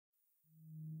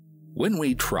When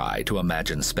we try to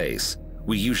imagine space,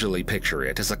 we usually picture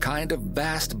it as a kind of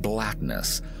vast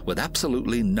blackness with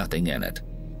absolutely nothing in it.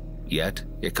 Yet,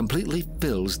 it completely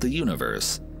fills the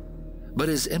universe. But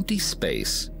is empty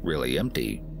space really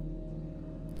empty?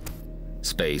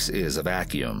 Space is a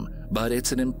vacuum, but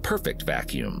it's an imperfect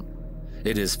vacuum.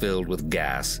 It is filled with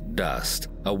gas, dust,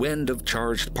 a wind of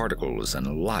charged particles,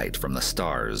 and light from the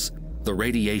stars, the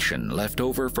radiation left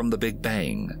over from the Big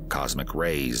Bang, cosmic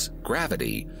rays,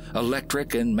 gravity,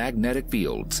 electric and magnetic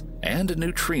fields, and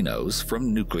neutrinos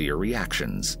from nuclear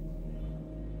reactions.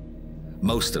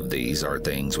 Most of these are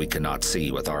things we cannot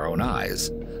see with our own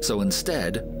eyes, so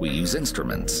instead we use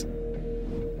instruments.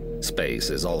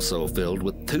 Space is also filled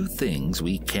with two things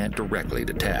we can't directly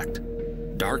detect: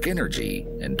 dark energy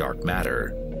and dark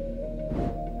matter.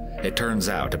 It turns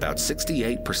out about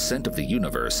 68% of the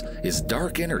universe is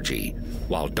dark energy,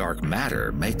 while dark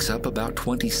matter makes up about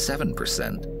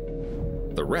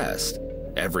 27%. The rest,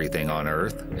 everything on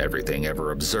Earth, everything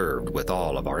ever observed with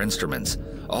all of our instruments,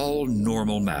 all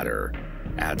normal matter,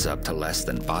 adds up to less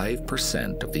than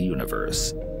 5% of the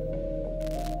universe.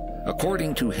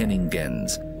 According to Henning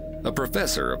Gens, a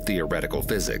professor of theoretical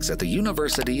physics at the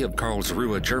University of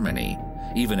Karlsruhe, Germany,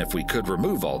 even if we could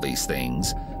remove all these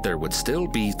things, there would still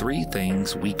be three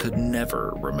things we could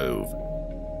never remove.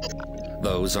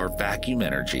 Those are vacuum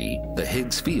energy, the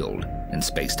Higgs field, and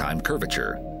space-time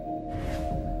curvature.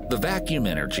 The vacuum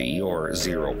energy, or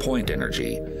zero-point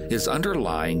energy, is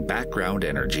underlying background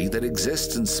energy that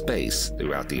exists in space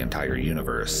throughout the entire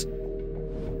universe.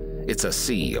 It's a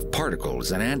sea of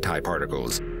particles and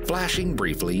antiparticles flashing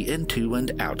briefly into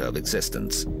and out of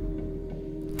existence.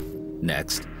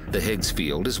 Next, the Higgs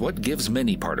field is what gives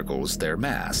many particles their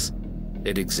mass.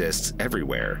 It exists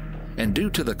everywhere, and due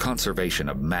to the conservation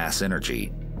of mass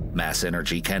energy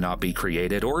cannot be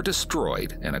created or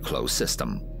destroyed in a closed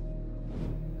system.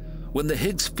 When the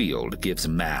Higgs field gives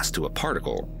mass to a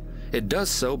particle, it does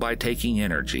so by taking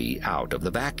energy out of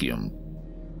the vacuum.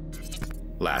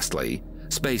 Lastly,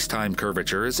 space-time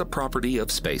curvature is a property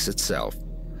of space itself.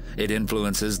 It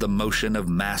influences the motion of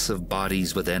massive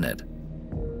bodies within it.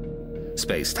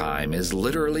 Space-time is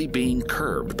literally being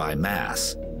curved by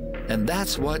mass, and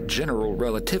that's what general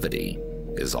relativity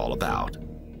is all about.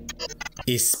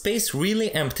 Is space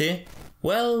really empty?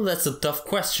 Well, that's a tough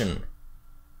question.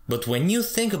 But when you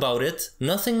think about it,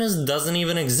 nothingness doesn't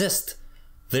even exist.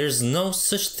 There's no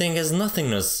such thing as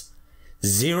nothingness.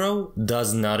 Zero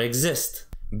does not exist.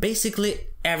 Basically,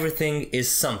 everything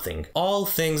is something. All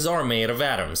things are made of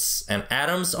atoms, and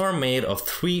atoms are made of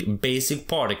three basic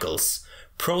particles: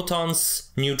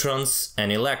 protons, neutrons,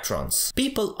 and electrons.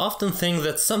 People often think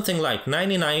that something like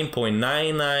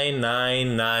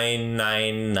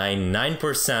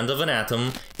 99.9999999% of an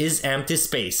atom is empty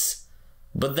space.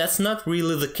 But that's not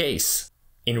really the case.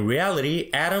 In reality,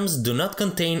 atoms do not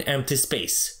contain empty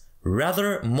space.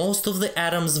 Rather, most of the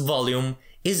atom's volume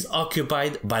is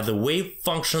occupied by the wave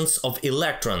functions of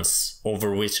electrons,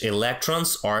 over which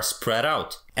electrons are spread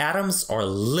out. Atoms are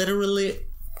literally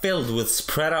filled with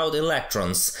spread out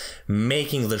electrons,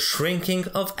 making the shrinking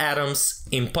of atoms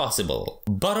impossible.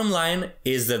 Bottom line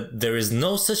is that there is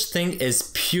no such thing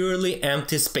as purely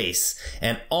empty space,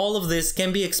 and all of this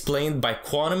can be explained by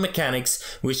quantum mechanics,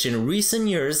 which in recent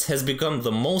years has become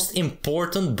the most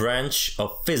important branch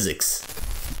of physics.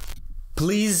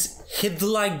 Please hit the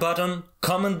like button,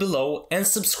 comment below, and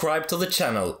subscribe to the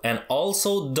channel. And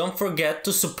also don't forget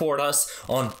to support us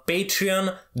on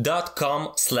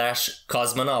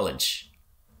patreon.com/Cosmoknowledge.